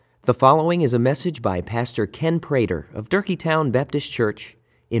The following is a message by Pastor Ken Prater of Durkeetown Baptist Church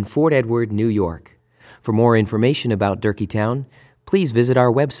in Fort Edward, New York. For more information about Durkeetown, please visit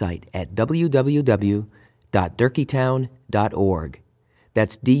our website at www.durkeetown.org.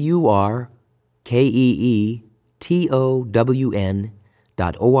 That's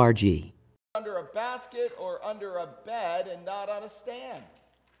DURKEETOWN.org. Under a basket or under a bed and not on a stand.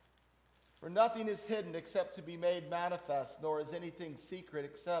 For nothing is hidden except to be made manifest, nor is anything secret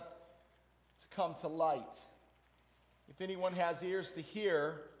except to come to light. If anyone has ears to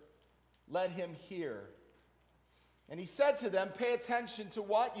hear, let him hear. And he said to them, pay attention to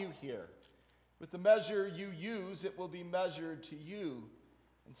what you hear. With the measure you use, it will be measured to you,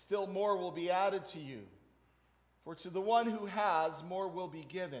 and still more will be added to you. For to the one who has, more will be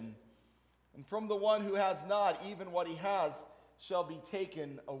given, and from the one who has not, even what he has shall be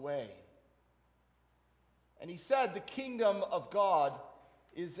taken away. And he said, the kingdom of God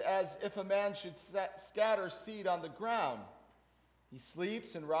is as if a man should scatter seed on the ground. He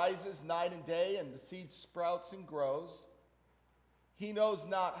sleeps and rises night and day, and the seed sprouts and grows. He knows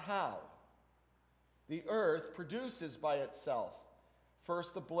not how. The earth produces by itself,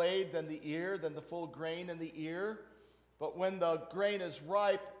 first the blade, then the ear, then the full grain in the ear. But when the grain is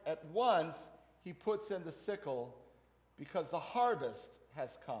ripe, at once he puts in the sickle, because the harvest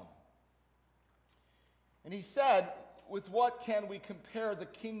has come. And he said, with what can we compare the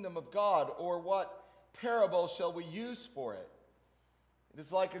kingdom of God, or what parable shall we use for it? It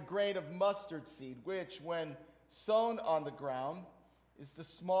is like a grain of mustard seed, which, when sown on the ground, is the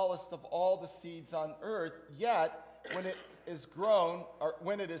smallest of all the seeds on earth. Yet, when it is grown, or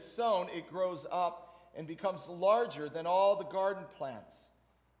when it is sown, it grows up and becomes larger than all the garden plants,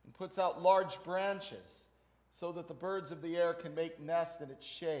 and puts out large branches, so that the birds of the air can make nests in its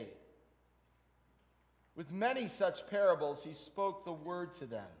shade. With many such parables he spoke the word to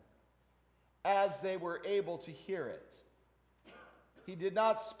them, as they were able to hear it. He did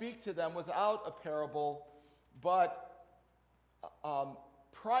not speak to them without a parable, but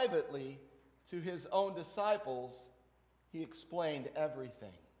privately to his own disciples he explained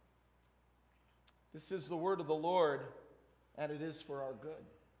everything. This is the word of the Lord, and it is for our good.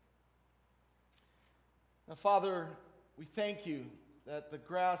 Now, Father, we thank you that the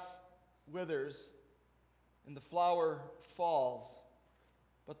grass withers and the flower falls,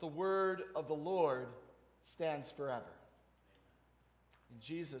 but the word of the Lord stands forever. In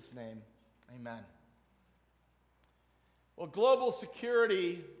Jesus' name, amen. Well, global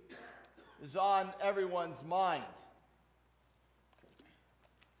security is on everyone's mind.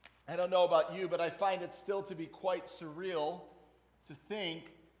 I don't know about you, but I find it still to be quite surreal to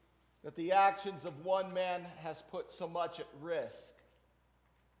think that the actions of one man has put so much at risk.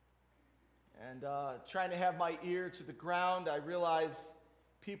 And trying to have my ear to the ground, I realize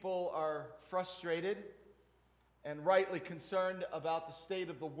people are frustrated and rightly concerned about the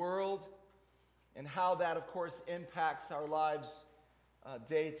state of the world and how that, of course, impacts our lives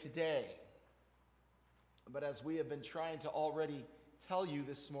day to day. But as we have been trying to already tell you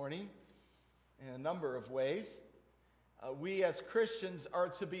this morning in a number of ways, we as Christians are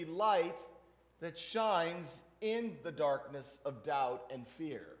to be light that shines in the darkness of doubt and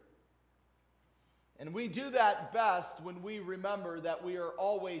fear. And we do that best when we remember that we are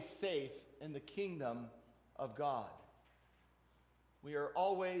always safe in the kingdom of God. We are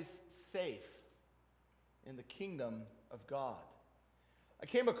always safe in the kingdom of God. I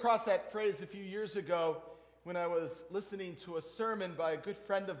came across that phrase a few years ago when I was listening to a sermon by a good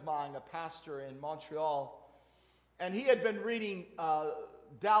friend of mine, a pastor in Montreal. And he had been reading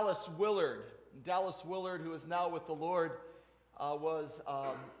Dallas Willard. Dallas Willard, who is now with the Lord, was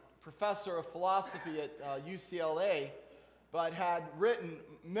professor of philosophy at UCLA, but had written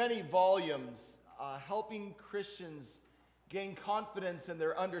many volumes helping Christians gain confidence in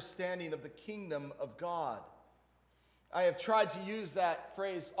their understanding of the kingdom of God. I have tried to use that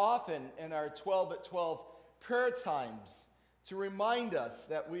phrase often in our 12 at 12 prayer times to remind us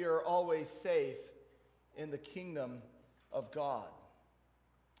that we are always safe in the kingdom of God.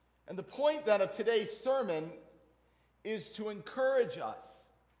 And the point then of today's sermon is to encourage us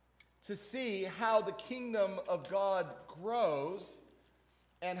to see how the kingdom of God grows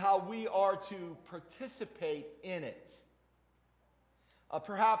and how we are to participate in it.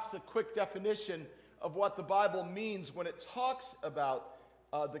 Perhaps a quick definition of what the Bible means when it talks about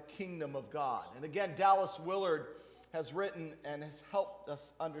the kingdom of God. And again, Dallas Willard has written and has helped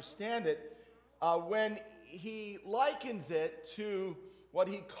us understand it when he likens it to what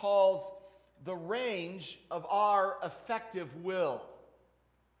he calls the range of our effective will.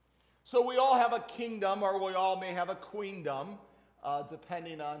 So we all have a kingdom, or we all may have a queendom,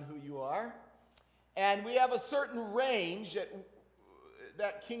 depending on who you are. And we have a certain range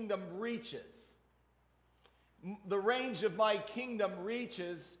that kingdom reaches. The range of my kingdom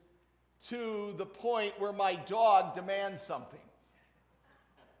reaches to the point where my dog demands something.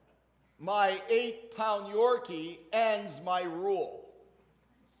 My 8-pound Yorkie ends my rule.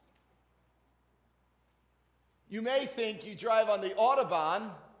 You may think you drive on the Autobahn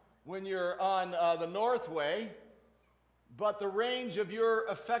when you're on the Northway, but the range of your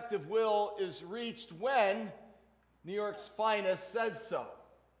effective will is reached when New York's finest says so.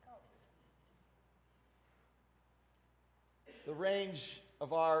 It's the range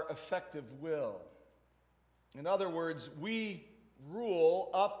of our effective will. In other words, we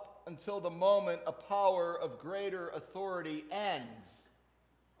rule up until the moment a power of greater authority ends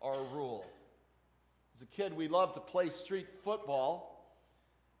our rule. As a kid, we loved to play street football,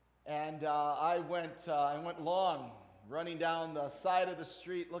 and I went long, running down the side of the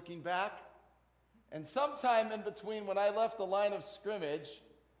street looking back, and sometime in between when I left the line of scrimmage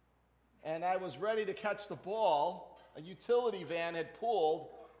and I was ready to catch the ball, a utility van had pulled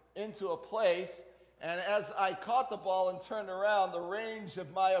into a place, and as I caught the ball and turned around, the range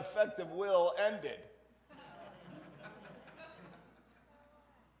of my effective will ended.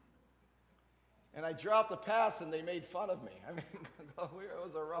 And I dropped the pass and they made fun of me. I mean, it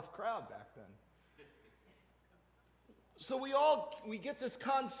was a rough crowd back then. So we get this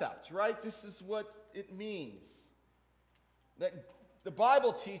concept, right? This is what it means. That the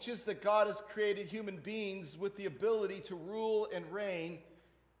Bible teaches that God has created human beings with the ability to rule and reign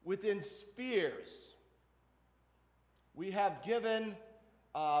within spheres. We have been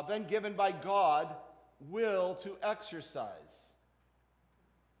given by God will to exercise.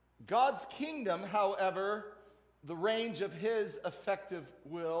 God's kingdom, however, the range of his effective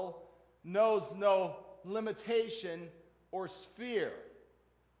will knows no limitation or sphere.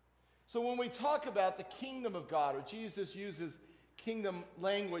 So when we talk about the kingdom of God, or Jesus uses kingdom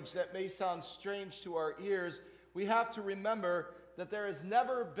language that may sound strange to our ears, we have to remember that there has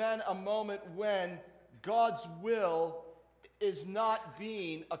never been a moment when God's will is not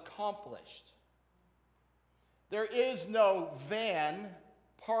being accomplished. There is no van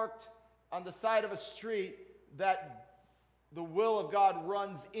parked on the side of a street that the will of God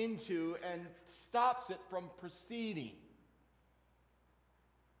runs into and stops it from proceeding,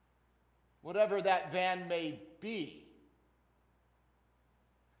 whatever that van may be.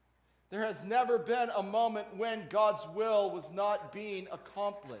 There has never been a moment when God's will was not being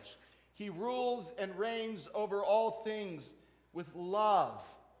accomplished. He rules and reigns over all things with love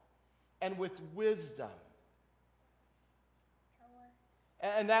and with wisdom.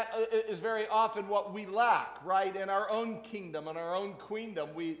 And that is very often what we lack, right? In our own kingdom, in our own queendom,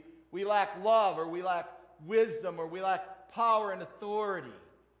 we lack love, or we lack wisdom, or we lack power and authority.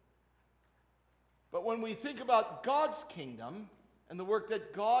 But when we think about God's kingdom and the work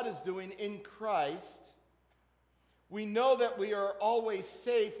that God is doing in Christ, we know that we are always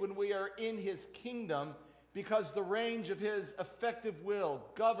safe when we are in his kingdom, because the range of his effective will,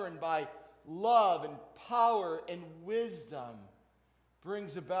 governed by love and power and wisdom,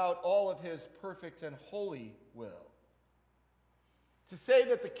 brings about all of his perfect and holy will. To say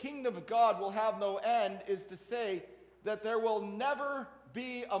that the kingdom of God will have no end is to say that there will never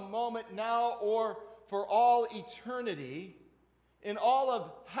be a moment now or for all eternity in all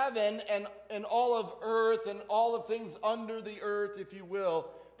of heaven and in all of earth and all of things under the earth, if you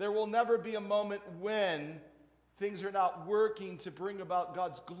will. There will never be a moment when things are not working to bring about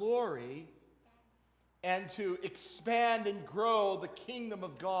God's glory and to expand and grow the kingdom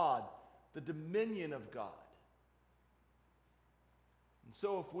of God, the dominion of God. And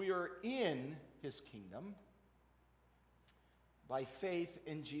so if we are in his kingdom by faith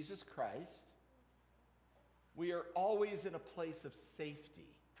in Jesus Christ, we are always in a place of safety.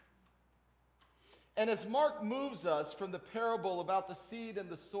 And as Mark moves us from the parable about the seed and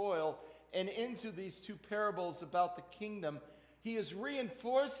the soil and into these two parables about the kingdom, he is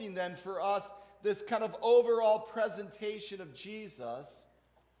reinforcing then for us this kind of overall presentation of Jesus,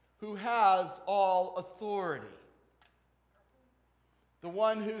 who has all authority. The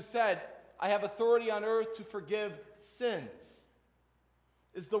one who said, I have authority on earth to forgive sins,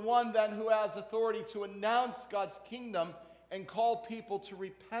 is the one then who has authority to announce God's kingdom and call people to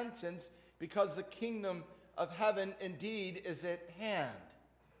repentance, because the kingdom of heaven indeed is at hand.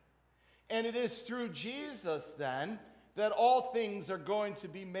 And it is through Jesus then that all things are going to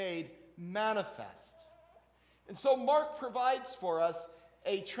be made manifest. And so Mark provides for us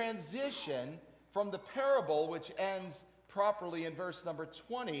a transition from the parable, which ends properly in verse number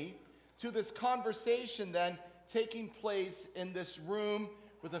 20, to this conversation then taking place in this room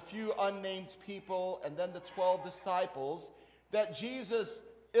with a few unnamed people and then the 12 disciples, that Jesus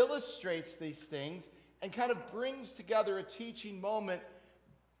illustrates these things and kind of brings together a teaching moment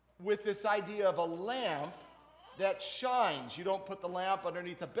with this idea of a lamp that shines. You don't put the lamp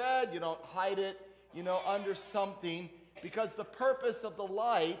underneath a bed, you don't hide it, under something, because the purpose of the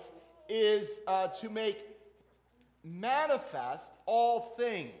light is to make manifest all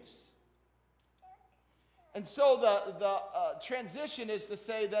things. And so the transition is to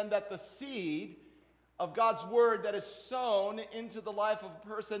say then that the seed of God's word that is sown into the life of a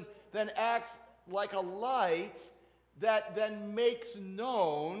person then acts like a light that then makes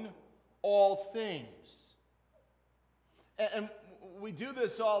known all things. And we do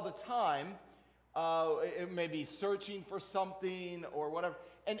this all the time. It may be searching for something or whatever.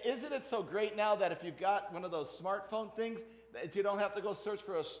 And isn't it so great now that if you've got one of those smartphone things, that you don't have to go search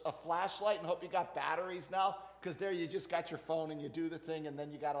for a flashlight and hope you got batteries now? Because there you just got your phone and you do the thing and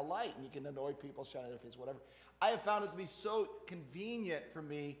then you got a light and you can annoy people, shine it if it's whatever. I have found it to be so convenient for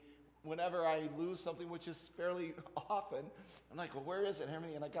me whenever I lose something, which is fairly often. I'm like, well, where is it,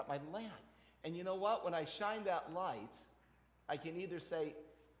 Henry? And I got my lamp. And you know what? When I shine that light, I can either say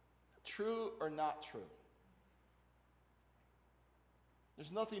true or not true.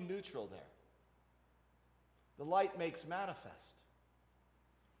 There's nothing neutral there. The light makes manifest.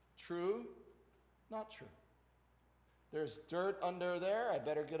 True, not true. There's dirt under there, I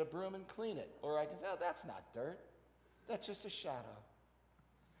better get a broom and clean it. Or I can say, oh, that's not dirt. That's just a shadow.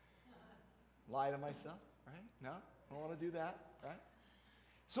 Lie to myself, right? No, I don't want to do that, right?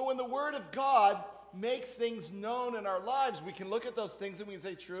 So when the Word of God makes things known in our lives, we can look at those things and we can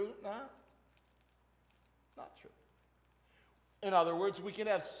say, true, not true. In other words, we can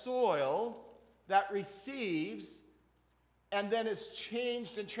have soil that receives and then is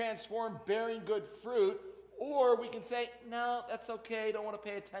changed and transformed, bearing good fruit. Or we can say, no, that's okay, don't want to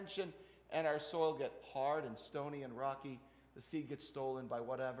pay attention. And our soil get hard and stony and rocky. The seed gets stolen by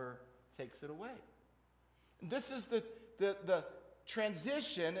whatever takes it away. This is the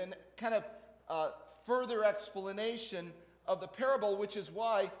transition and kind of further explanation of the parable, which is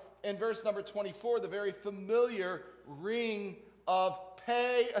why in verse number 24, the very familiar ring of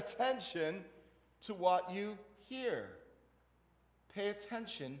pay attention to what you hear. Pay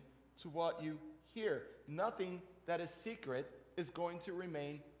attention to what you hear. Nothing that is secret is going to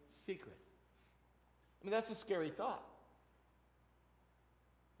remain secret. I mean, that's a scary thought.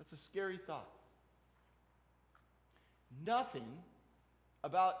 That's a scary thought. Nothing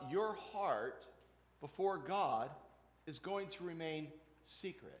about your heart before God is going to remain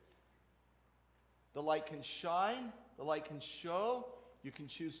secret. The light can shine, the light can show, you can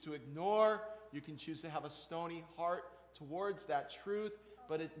choose to ignore, you can choose to have a stony heart towards that truth,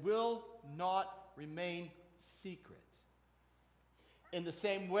 but it will not remain secret. In the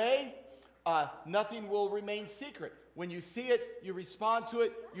same way, nothing will remain secret. When you see it, you respond to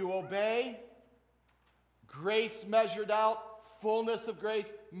it, you obey. Grace measured out, fullness of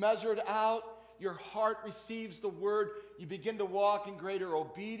grace measured out. Your heart receives the word. You begin to walk in greater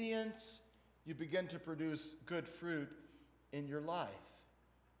obedience. You begin to produce good fruit in your life.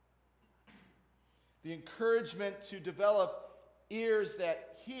 The encouragement to develop ears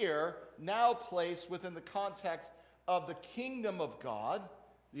that hear, now placed within the context of the kingdom of God,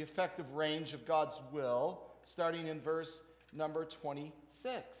 the effective range of God's will, starting in verse number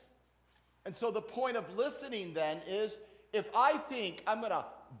 26. And so the point of listening then is, if I think I'm going to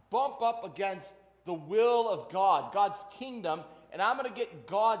bump up against the will of God, God's kingdom, and I'm going to get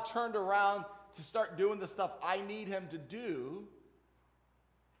God turned around to start doing the stuff I need him to do,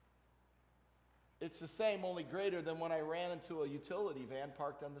 it's the same, only greater than when I ran into a utility van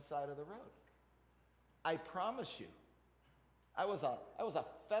parked on the side of the road. I promise you, I was a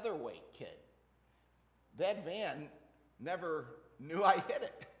featherweight kid. That van never knew I hit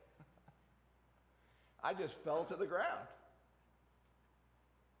it. I just fell to the ground.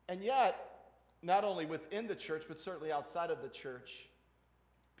 And yet, not only within the church, but certainly outside of the church,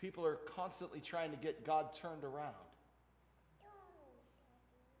 people are constantly trying to get God turned around,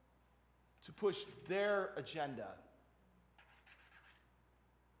 to push their agenda,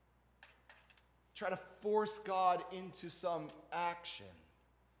 try to force God into some action.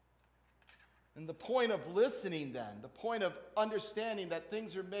 And the point of listening then, the point of understanding that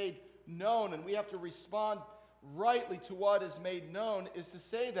things are made known and we have to respond rightly to what is made known, is to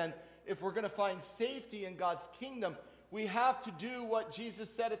say then, if we're going to find safety in God's kingdom, we have to do what Jesus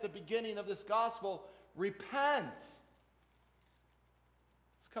said at the beginning of this gospel: repent.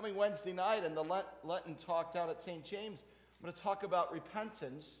 It's coming Wednesday night in the Lenten talk down at St. James. I'm going to talk about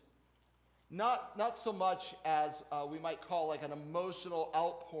repentance. Not so much as we might call like an emotional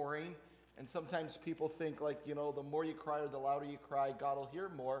outpouring. And sometimes people think like, the more you cry or the louder you cry, God will hear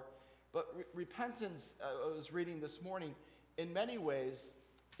more. But repentance, I was reading this morning, in many ways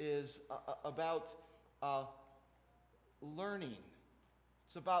is about learning.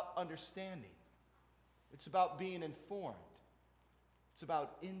 It's about understanding. It's about being informed. It's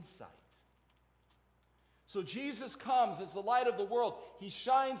about insight. So Jesus comes as the light of the world. He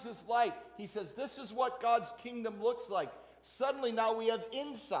shines his light. He says, this is what God's kingdom looks like. Suddenly now we have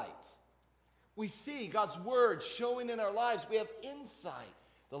insight. We see God's word showing in our lives. We have insight.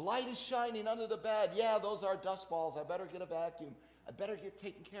 The light is shining under the bed. Yeah, those are dust balls. I better get a vacuum. I better get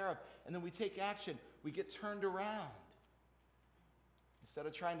taken care of. And then we take action. We get turned around instead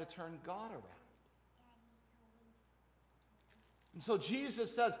of trying to turn God around. And so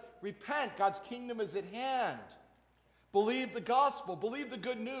Jesus says, repent, God's kingdom is at hand. Believe the gospel, believe the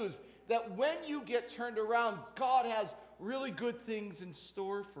good news that when you get turned around, God has really good things in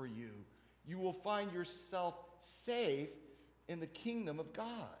store for you. You will find yourself safe in the kingdom of God.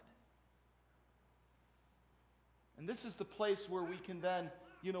 And this is the place where we can then,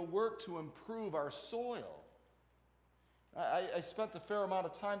 work to improve our soil. I spent a fair amount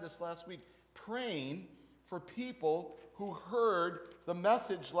of time this last week praying for people who heard the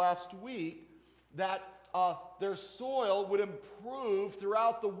message last week that their soil would improve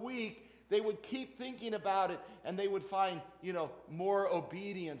throughout the week. They would keep thinking about it, and they would find, more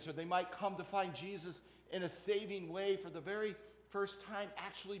obedience, or they might come to find Jesus in a saving way for the very first time,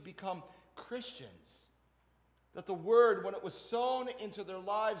 actually become Christians. That the word, when it was sown into their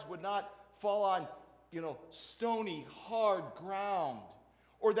lives, would not fall on, stony, hard ground.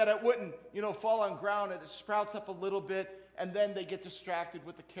 Or that it wouldn't, fall on ground and it sprouts up a little bit, and then they get distracted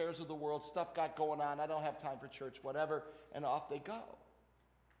with the cares of the world. Stuff got going on. I don't have time for church, whatever, and off they go.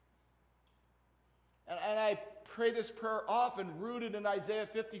 And I pray this prayer often, rooted in Isaiah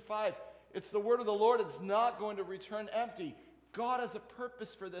 55. It's the word of the Lord. It's not going to return empty. God has a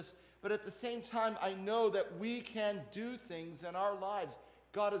purpose for this, but at the same time, I know that we can do things in our lives.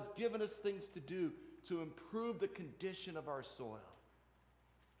 God has given us things to do to improve the condition of our soil.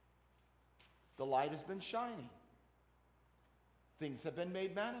 The light has been shining. Things have been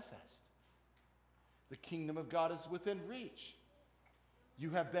made manifest. The kingdom of God is within reach. You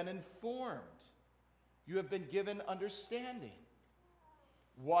have been informed. You have been given understanding.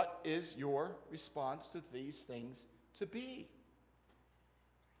 What is your response to these things to be?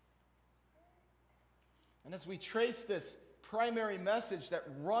 And as we trace this primary message that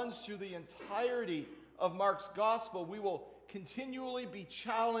runs through the entirety of Mark's gospel, we will continually be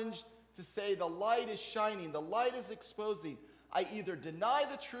challenged to say the light is shining, the light is exposing. I either deny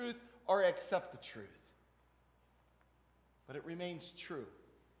the truth or I accept the truth. But it remains true.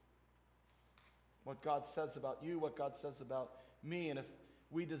 What God says about you, what God says about me. And if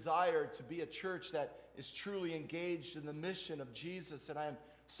we desire to be a church that is truly engaged in the mission of Jesus, and I am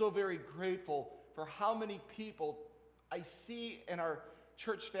so very grateful for how many people I see in our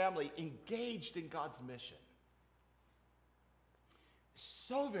church family engaged in God's mission.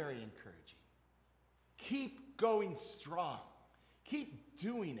 So very encouraging. Keep going strong. Keep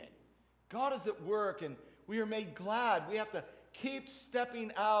doing it. God is at work, and we are made glad. We have to keep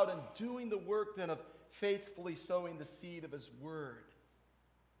stepping out and doing the work then of faithfully sowing the seed of his word.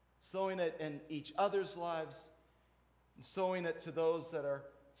 Sowing it in each other's lives, and sowing it to those that are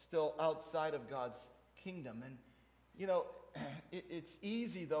still outside of God's kingdom. And, it's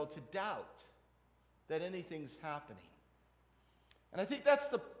easy, though, to doubt that anything's happening. And I think that's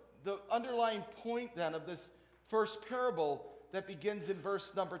the underlying point, then, of this first parable that begins in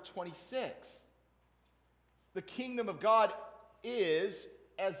verse number 26. The kingdom of God is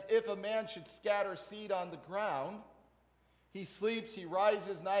as if a man should scatter seed on the ground. He sleeps, he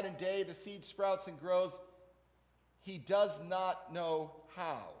rises night and day, the seed sprouts and grows. He does not know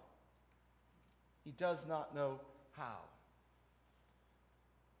how. He does not know how.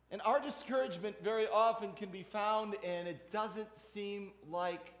 And our discouragement very often can be found in it doesn't seem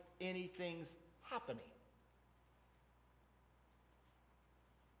like anything's happening.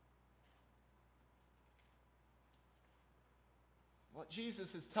 What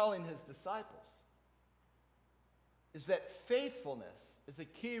Jesus is telling his disciples is that faithfulness is a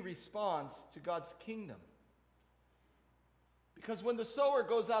key response to God's kingdom. Because when the sower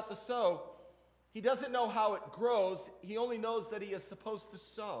goes out to sow, he doesn't know how it grows. He only knows that he is supposed to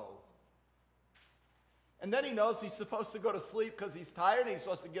sow. And then he knows he's supposed to go to sleep because he's tired, and he's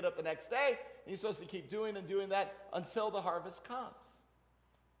supposed to get up the next day, and he's supposed to keep doing and doing that until the harvest comes.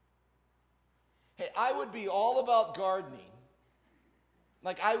 Hey, I would be all about gardening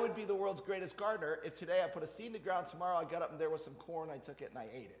Like, I would be the world's greatest gardener if today I put a seed in the ground, tomorrow I got up and there was some corn, I took it and I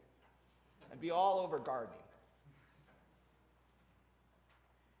ate it. I'd be all over gardening.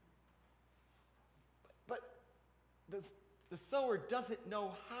 But the sower doesn't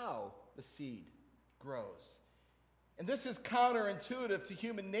know how the seed grows. And this is counterintuitive to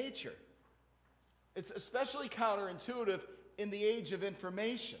human nature. It's especially counterintuitive in the age of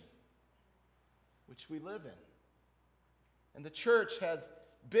information, which we live in. And the church has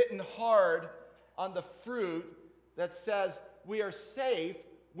bitten hard on the fruit that says we are safe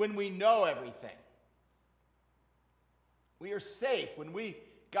when we know everything. We are safe when we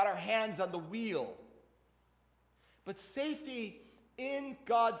got our hands on the wheel. But safety in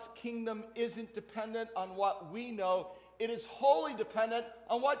God's kingdom isn't dependent on what we know. It is wholly dependent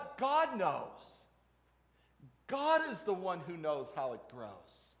on what God knows. God is the one who knows how it grows.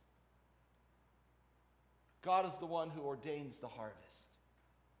 God is the one who ordains the harvest.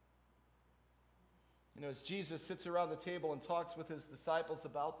 You know, as Jesus sits around the table and talks with his disciples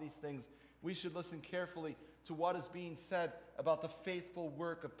about these things, we should listen carefully to what is being said about the faithful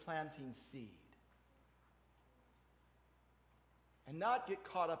work of planting seed. And not get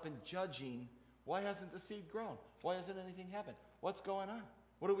caught up in judging, why hasn't the seed grown? Why hasn't anything happened? What's going on?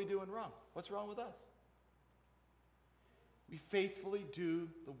 What are we doing wrong? What's wrong with us? We faithfully do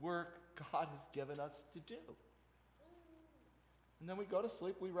the work God has given us to do. And then we go to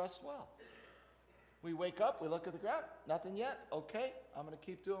sleep, we rest well. We wake up, we look at the ground, nothing yet. Okay, I'm going to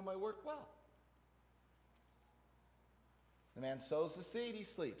keep doing my work well. The man sows the seed, he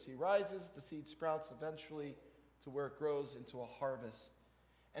sleeps. He rises, the seed sprouts eventually to where it grows into a harvest.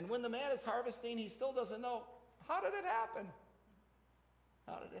 And when the man is harvesting, he still doesn't know, how did it happen?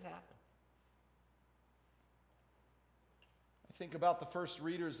 How did it happen? I think about the first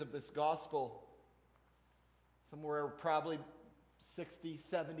readers of this gospel, somewhere probably 60,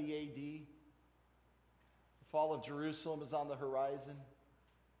 70 AD. The fall of Jerusalem is on the horizon.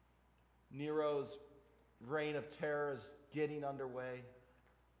 Nero's reign of terror is getting underway.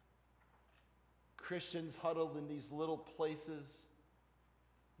 Christians huddled in these little places,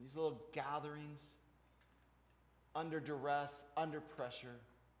 these little gatherings, under duress, under pressure.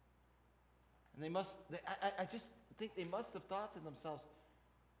 And I just think they must have thought to themselves,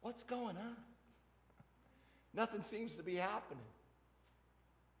 what's going on? Nothing seems to be happening.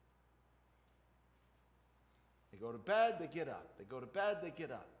 They go to bed, they get up. They go to bed, they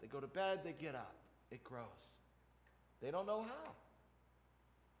get up. They go to bed, they get up. It grows. They don't know how.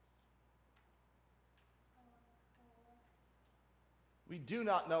 We do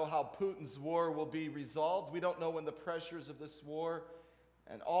not know how Putin's war will be resolved. We don't know when the pressures of this war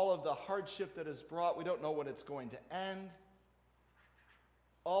and all of the hardship that is brought, we don't know when it's going to end.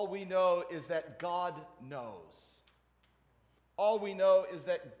 All we know is that God knows. All we know is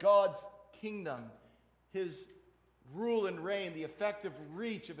that God's kingdom, his rule and reign, the effective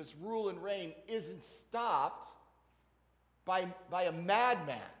reach of his rule and reign isn't stopped by a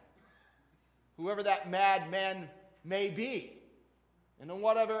madman, whoever that madman may be. And in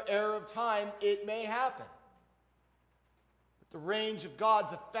whatever era of time it may happen. The range of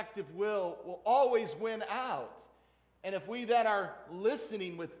God's effective will always win out. And if we then are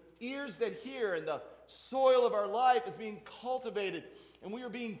listening with ears that hear and the soil of our life is being cultivated and we are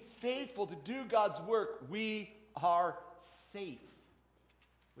being faithful to do God's work, we are safe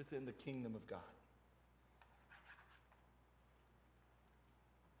within the kingdom of God.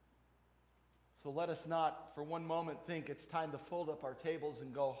 So let us not for one moment think it's time to fold up our tables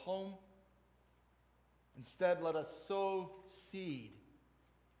and go home. Instead, let us sow seed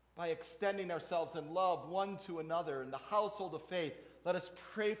by extending ourselves in love one to another in the household of faith. Let us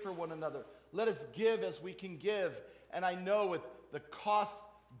pray for one another. Let us give as we can give. And I know with the cost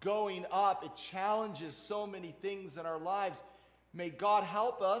going up, it challenges so many things in our lives. May God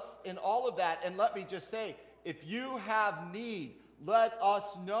help us in all of that. And let me just say, if you have need, let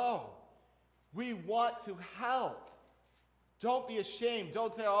us know. We want to help. Don't be ashamed.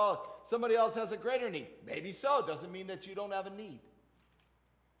 Don't say, oh, somebody else has a greater need. Maybe so. Doesn't mean that you don't have a need.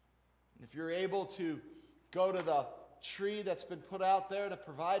 And if you're able to go to the tree that's been put out there to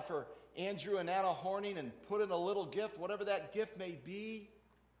provide for Andrew and Anna Horning and put in a little gift, whatever that gift may be,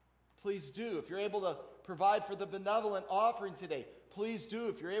 please do. If you're able to provide for the benevolent offering today, please do.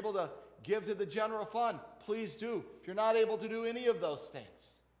 If you're able to give to the general fund, please do. If you're not able to do any of those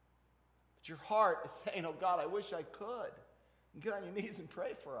things, but your heart is saying, oh God, I wish I could. And get on your knees and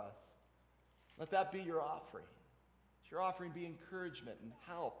pray for us. Let that be your offering. Let your offering be encouragement and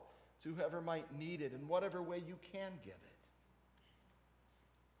help to whoever might need it in whatever way you can give it.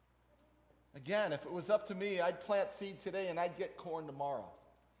 Again, if it was up to me, I'd plant seed today and I'd get corn tomorrow.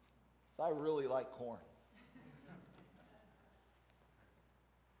 So I really like corn.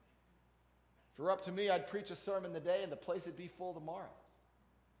 If it were up to me, I'd preach a sermon today and the place would be full tomorrow.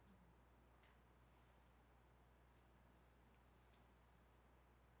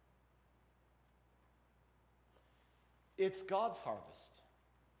 It's God's harvest.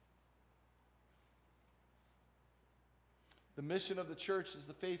 The mission of the church is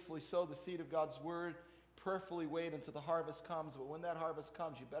to faithfully sow the seed of God's word, prayerfully wait until the harvest comes. But when that harvest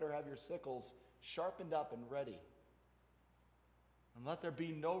comes, you better have your sickles sharpened up and ready. And let there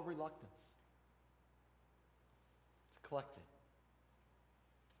be no reluctance to collect it.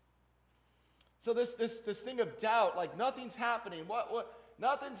 So this thing of doubt, like nothing's happening.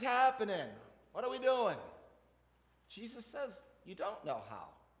 Nothing's happening. What are we doing? Jesus says, you don't know how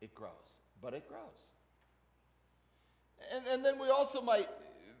it grows, but it grows. And then we also might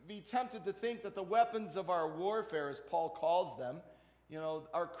be tempted to think that the weapons of our warfare, as Paul calls them,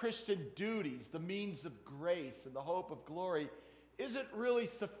 our Christian duties, the means of grace and the hope of glory, isn't really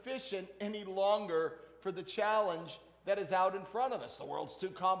sufficient any longer for the challenge that is out in front of us. The world's too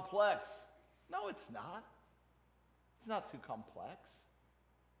complex. No, it's not. It's not too complex.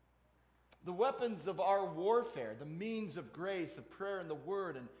 The weapons of our warfare, the means of grace, of prayer and the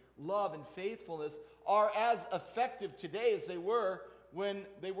word and love and faithfulness, are as effective today as they were when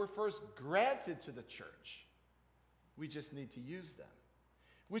they were first granted to the church. We just need to use them.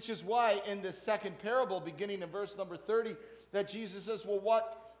 Which is why in this second parable, beginning in verse number 30, that Jesus says, well,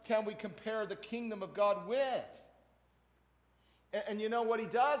 what can we compare the kingdom of God with? And you know what he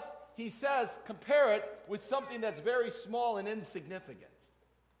does? He says, compare it with something that's very small and insignificant.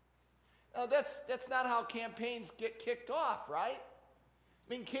 Now, that's not how campaigns get kicked off, right?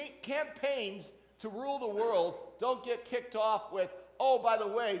 I mean, campaigns to rule the world don't get kicked off with, oh, by the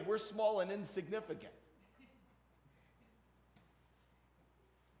way, we're small and insignificant.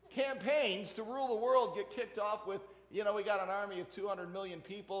 Campaigns to rule the world get kicked off with, we got an army of 200 million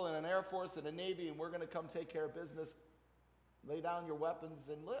people and an air force and a navy, and we're going to come take care of business. Lay down your weapons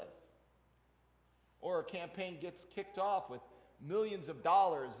and live. Or a campaign gets kicked off with millions of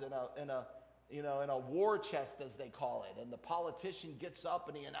dollars in a war chest, as they call it, and the politician gets up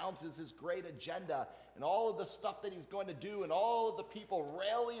and he announces his great agenda and all of the stuff that he's going to do, and all of the people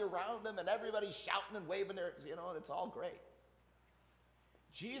rally around him and everybody's shouting and waving their, and it's all great.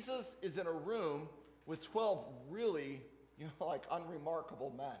 Jesus is in a room with 12 really, like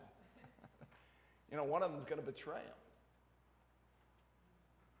unremarkable men. One of them is going to betray him.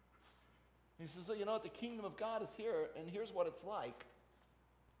 He says, so the kingdom of God is here, and here's what it's like.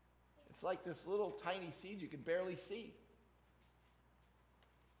 It's like this little tiny seed you can barely see.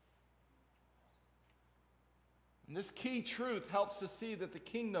 And this key truth helps us see that the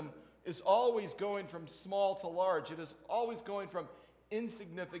kingdom is always going from small to large. It is always going from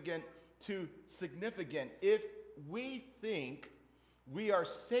insignificant to significant. If we think we are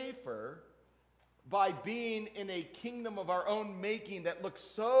safer by being in a kingdom of our own making that looks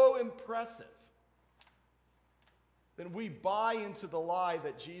so impressive, then we buy into the lie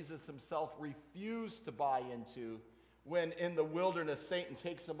that Jesus himself refused to buy into when in the wilderness Satan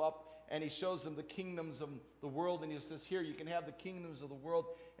takes him up and he shows him the kingdoms of the world, and he says, here, you can have the kingdoms of the world.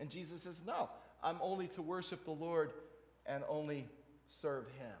 And Jesus says, no, I'm only to worship the Lord and only serve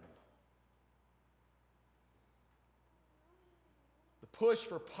him. The push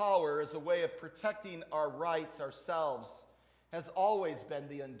for power as a way of protecting our rights ourselves has always been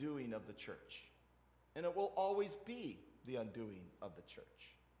the undoing of the church. And it will always be the undoing of the church.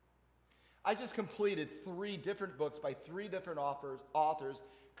 I just completed 3 different books by 3 different authors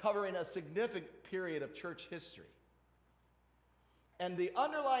covering a significant period of church history. And the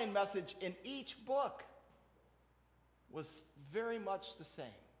underlying message in each book was very much the same.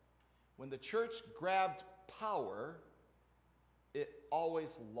 When the church grabbed power, it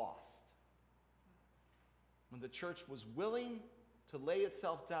always lost. When the church was willing to lay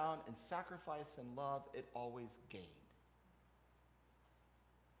itself down in sacrifice and love, it always gained.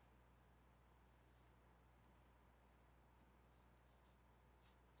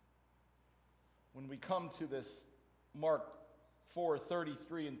 When we come to this Mark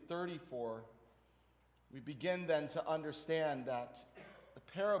 4:33 and 34, we begin then to understand that the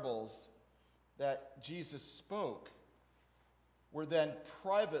parables that Jesus spoke were then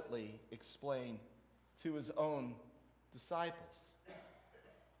privately explained to his own disciples.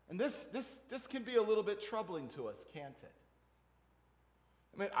 And this can be a little bit troubling to us, can't it?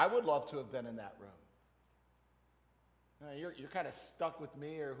 I mean, I would love to have been in that room. You're kind of stuck with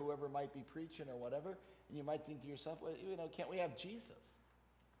me or whoever might be preaching or whatever, and you might think to yourself, well, can't we have Jesus?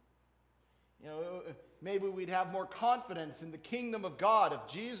 Maybe we'd have more confidence in the kingdom of God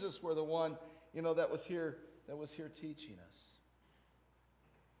if Jesus were the one, that was here teaching us.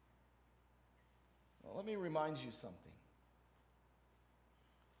 Well, let me remind you something.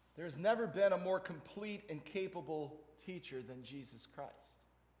 There's never been a more complete and capable teacher than Jesus Christ.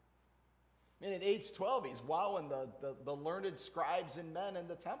 I mean, at age 12, he's wowing the learned scribes and men in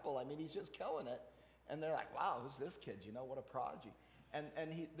the temple. I mean, he's just killing it. And they're like, wow, who's this kid? What a prodigy. And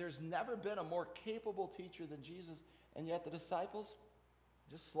there's never been a more capable teacher than Jesus. And yet the disciples,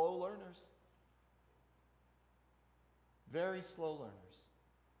 just slow learners. Very slow learners.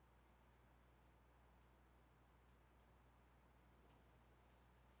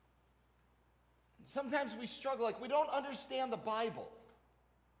 Sometimes we struggle, like we don't understand the Bible.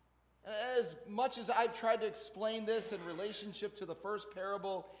 As much as I've tried to explain this in relationship to the first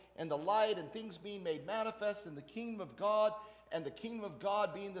parable and the light and things being made manifest in the kingdom of God, and the kingdom of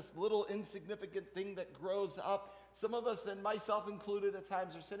God being this little insignificant thing that grows up, some of us, and myself included at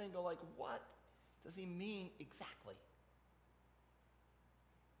times, are sitting and go like, what does he mean exactly?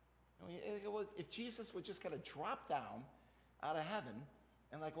 If Jesus would just kind of drop down out of heaven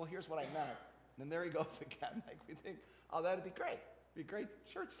and like, well, here's what I meant. And there he goes again. Like we think, oh, that'd be great. It'd be a great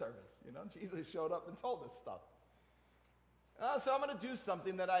church service. Jesus showed up and told us stuff. So I'm going to do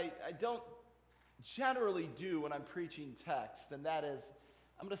something that I don't generally do when I'm preaching text, and that is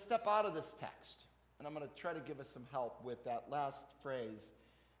I'm going to step out of this text, and I'm going to try to give us some help with that last phrase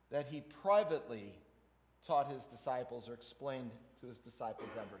that he privately taught his disciples or explained to his disciples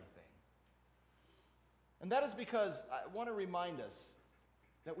everything. And that is because I want to remind us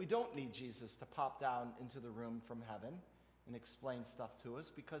that we don't need Jesus to pop down into the room from heaven and explain stuff to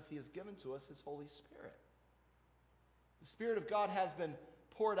us, because he has given to us his Holy Spirit. The Spirit of God has been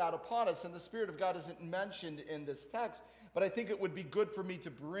poured out upon us, and the Spirit of God isn't mentioned in this text, but I think it would be good for me to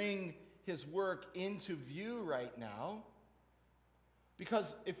bring his work into view right now,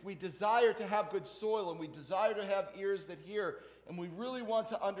 because if we desire to have good soil and we desire to have ears that hear, and we really want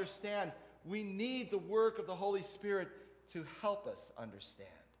to understand, we need the work of the Holy Spirit to help us understand.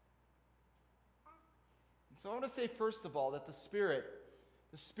 And so I want to say, first of all, that the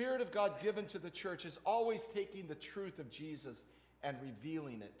Spirit of God given to the church is always taking the truth of Jesus and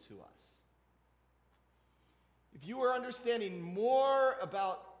revealing it to us. If you are understanding more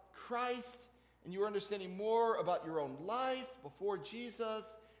about Christ and you are understanding more about your own life before Jesus,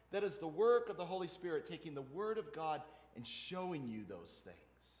 that is the work of the Holy Spirit, taking the Word of God and showing you those things.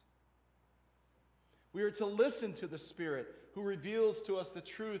 We are to listen to the Spirit who reveals to us the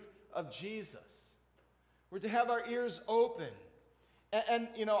truth of Jesus. We're to have our ears open. And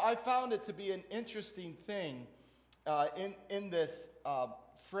I found it to be an interesting thing in this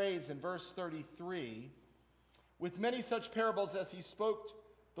phrase in verse 33. With many such parables as he spoke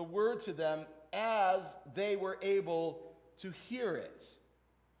the word to them as they were able to hear it.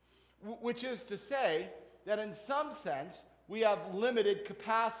 Which is to say that in some sense we have limited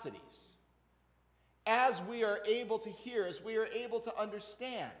capacities. As we are able to hear, as we are able to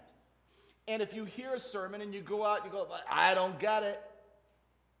understand. And if you hear a sermon and you go out and you go, I don't get it,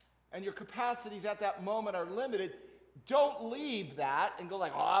 and your capacities at that moment are limited, don't leave that and go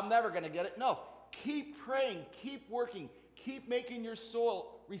like, oh, I'm never going to get it. No, keep praying, keep working, keep making your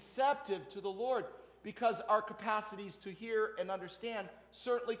soul receptive to the Lord, because our capacities to hear and understand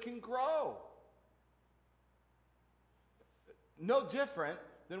certainly can grow. No different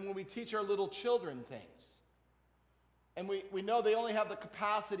than when we teach our little children things. And we know they only have the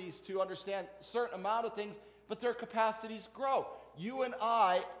capacities to understand a certain amount of things, but their capacities grow. You and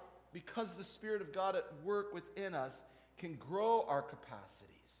I, because the Spirit of God at work within us, can grow our capacities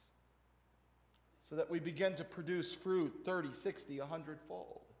so that we begin to produce fruit 30, 60,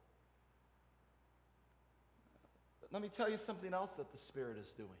 100-fold. But let me tell you something else that the Spirit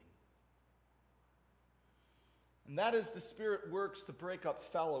is doing. And that is, the Spirit works to break up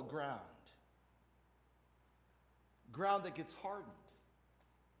fallow ground. Ground that gets hardened.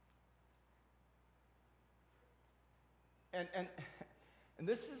 And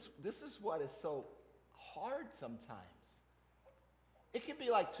this is what is so hard sometimes. It can be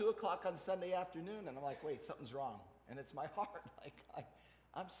like 2 o'clock on Sunday afternoon, and I'm like, wait, something's wrong. And it's my heart.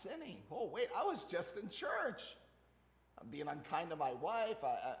 I'm sinning. Oh, wait, I was just in church. I'm being unkind to my wife.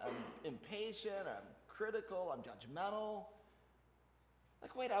 I'm impatient. I'm critical. I'm judgmental.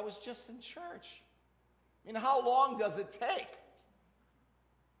 Like, wait, I was just in church. I mean, how long does it take?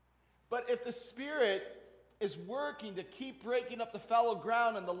 But if the Spirit is working to keep breaking up the fallow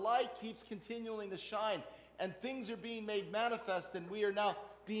ground, and the light keeps continuing to shine, and things are being made manifest, and we are now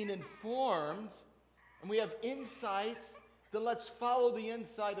being informed, and we have insights, then let's follow the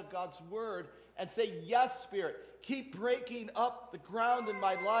inside of God's word and say, yes, Spirit, keep breaking up the ground in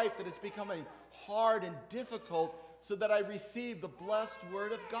my life that is becoming hard and difficult so that I receive the blessed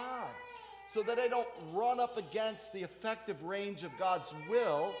word of God, so that I don't run up against the effective range of God's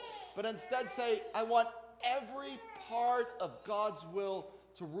will, but instead say, I want every part of God's will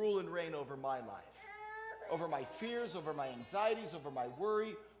to rule and reign over my life, over my fears, over my anxieties, over my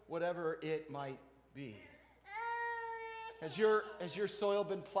worry, whatever it might be. Has your soil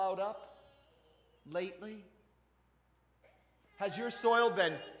been plowed up lately? Has your soil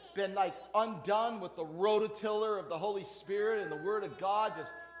been like undone with the rototiller of the Holy Spirit and the Word of God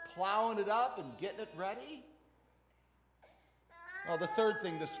just plowing it up and getting it ready? Well, the third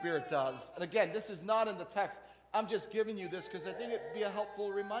thing the Spirit does, and again, this is not in the text, I'm just giving you this because I think it'd be a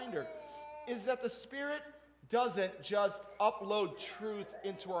helpful reminder, is that the Spirit doesn't just upload truth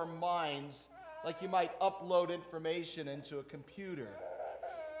into our minds like you might upload information into a computer.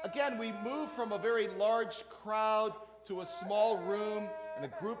 Again, we move from a very large crowd to a small room and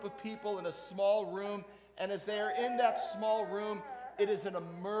a group of people in a small room, and as they are in that small room, it is an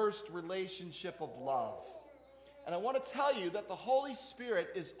immersed relationship of love. And I want to tell you that the Holy Spirit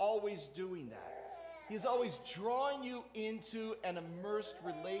is always doing that. He's always drawing you into an immersed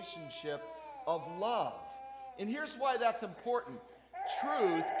relationship of love. And here's why that's important.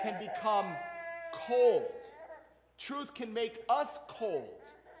 Truth can become cold. Truth can make us cold.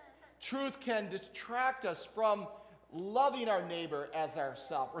 Truth can distract us from loving our neighbor as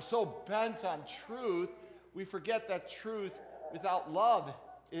ourselves. We're so bent on truth, we forget that truth without love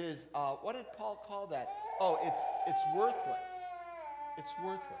is, what did Paul call that? Oh, it's worthless. It's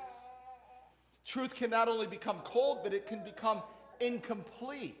worthless. Truth can not only become cold, but it can become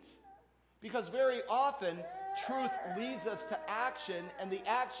incomplete. Because very often, truth leads us to action, and the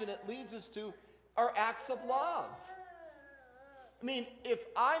action it leads us to are acts of love. I mean, if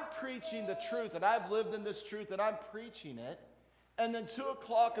I'm preaching the truth, and I've lived in this truth, and I'm preaching it, and then 2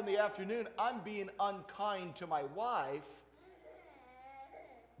 o'clock in the afternoon, I'm being unkind to my wife,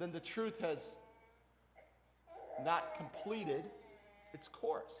 then the truth has not completed its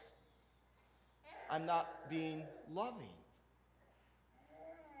course. I'm not being loving.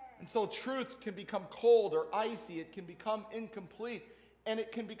 And so truth can become cold or icy. It can become incomplete. And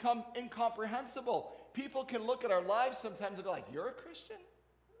it can become incomprehensible. People can look at our lives sometimes and go like, you're a Christian?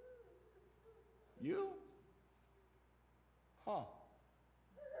 You? Huh.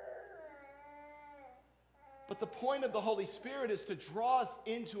 But the point of the Holy Spirit is to draw us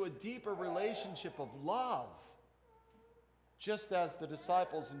into a deeper relationship of love, just as the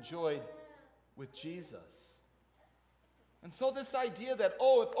disciples enjoyed with Jesus. And so this idea that,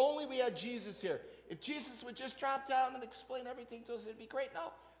 if only we had Jesus here, if Jesus would just drop down and explain everything to us, it'd be great.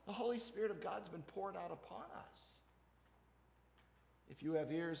 No, the Holy Spirit of God's been poured out upon us. If you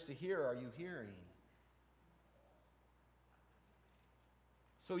have ears to hear, are you hearing?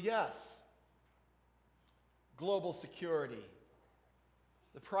 So yes, global security,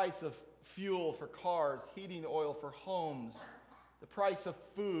 the price of fuel for cars, heating oil for homes, the price of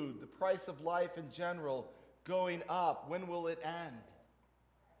food, the price of life in general going up. When will it end?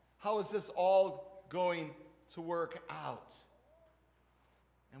 How is this all going to work out?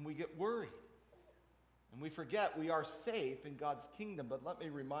 And we get worried. And we forget we are safe in God's kingdom. But let me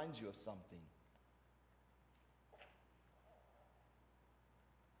remind you of something.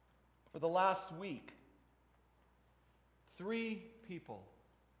 For the last week, 3 people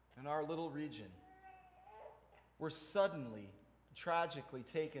in our little region were suddenly, tragically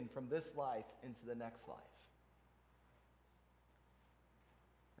taken from this life into the next life.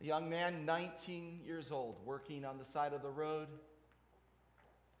 A young man, 19 years old, working on the side of the road,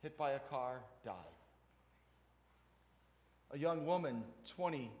 hit by a car, died. A young woman,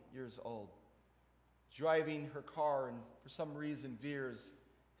 20 years old, driving her car and for some reason veers,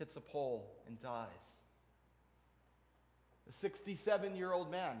 hits a pole and dies. A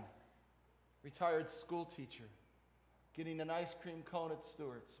 67-year-old man, retired school teacher, getting an ice cream cone at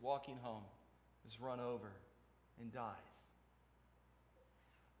Stewart's, walking home, is run over and dies.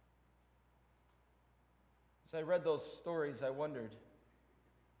 As I read those stories, I wondered,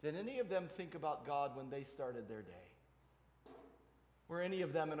 did any of them think about God when they started their day? Were any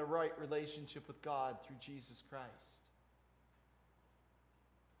of them in a right relationship with God through Jesus Christ?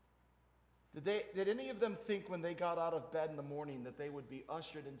 Did any of them think when they got out of bed in the morning that they would be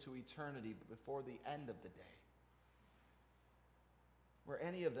ushered into eternity before the end of the day? Were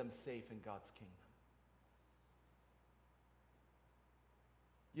any of them safe in God's kingdom?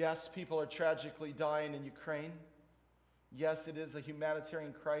 Yes, people are tragically dying in Ukraine. Yes, it is a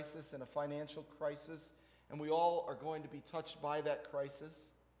humanitarian crisis and a financial crisis and we all are going to be touched by that crisis.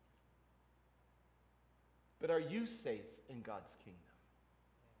 But are you safe in God's kingdom?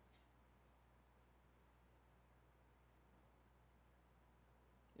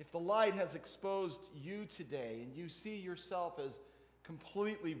 If the light has exposed you today and you see yourself as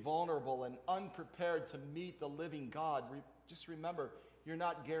completely vulnerable and unprepared to meet the living God, just remember, you're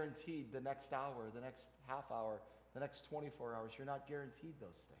not guaranteed the next hour, the next half hour, the next 24 hours. You're not guaranteed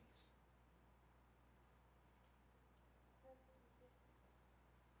those things.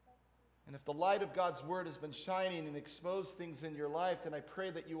 And if the light of God's word has been shining and exposed things in your life, then I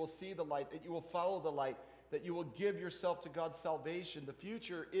pray that you will see the light, that you will follow the light, that you will give yourself to God's salvation. The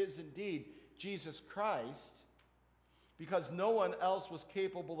future is indeed Jesus Christ, because no one else was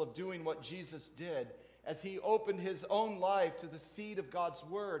capable of doing what Jesus did as he opened his own life to the seed of God's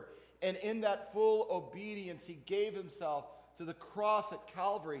word. And in that full obedience, he gave himself to the cross at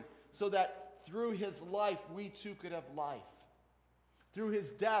Calvary so that through his life, we too could have life. Through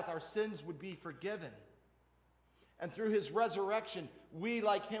his death, our sins would be forgiven. And through his resurrection, we,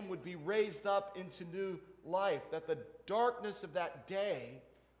 like him, would be raised up into new life, that the darkness of that day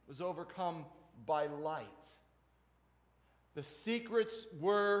was overcome by light. The secrets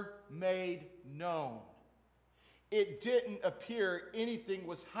were made known. It didn't appear anything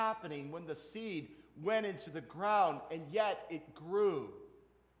was happening when the seed went into the ground, and yet it grew.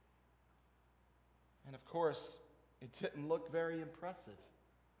 And of course, it didn't look very impressive.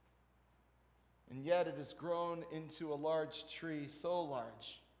 And yet it has grown into a large tree, so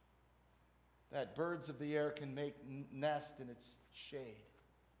large that birds of the air can make nest in its shade.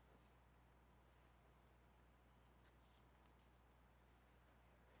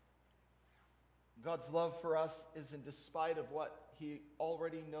 God's love for us is in despite of what he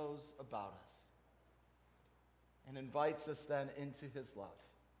already knows about us, and invites us then into his love.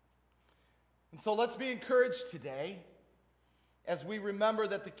 And so let's be encouraged today as we remember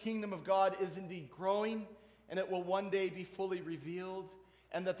that the kingdom of God is indeed growing, and it will one day be fully revealed,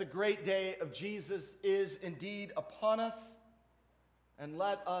 and that the great day of Jesus is indeed upon us. And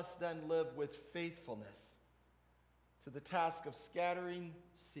let us then live with faithfulness to the task of scattering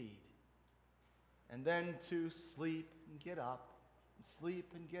seed, and then to sleep and get up, and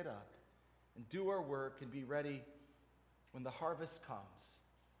sleep and get up, and do our work and be ready when the harvest comes.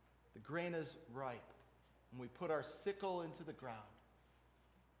 The grain is ripe, and we put our sickle into the ground,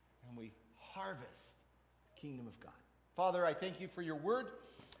 and we harvest the kingdom of God. Father, I thank you for your word,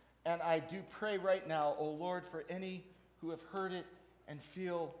 and I do pray right now, O Lord, for any who have heard it and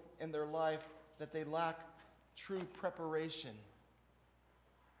feel in their life that they lack true preparation,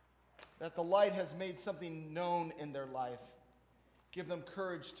 that the light has made something known in their life. Give them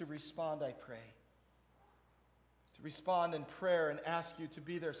courage to respond, I pray. To respond in prayer and ask you to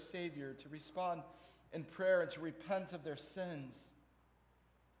be their Savior, to respond in prayer and to repent of their sins,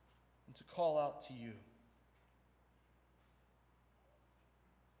 and to call out to you.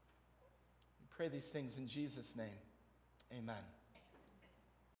 We pray these things in Jesus' name. Amen.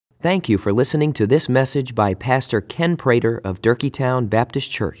 Thank you for listening to this message by Pastor Ken Prater of Durkeetown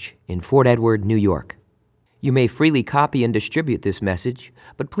Baptist Church in Fort Edward, New York. You may freely copy and distribute this message,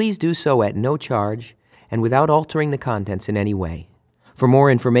 but please do so at no charge and without altering the contents in any way. For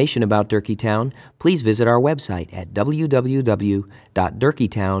more information about Durkeetown, please visit our website at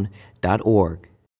www.durkeetown.org.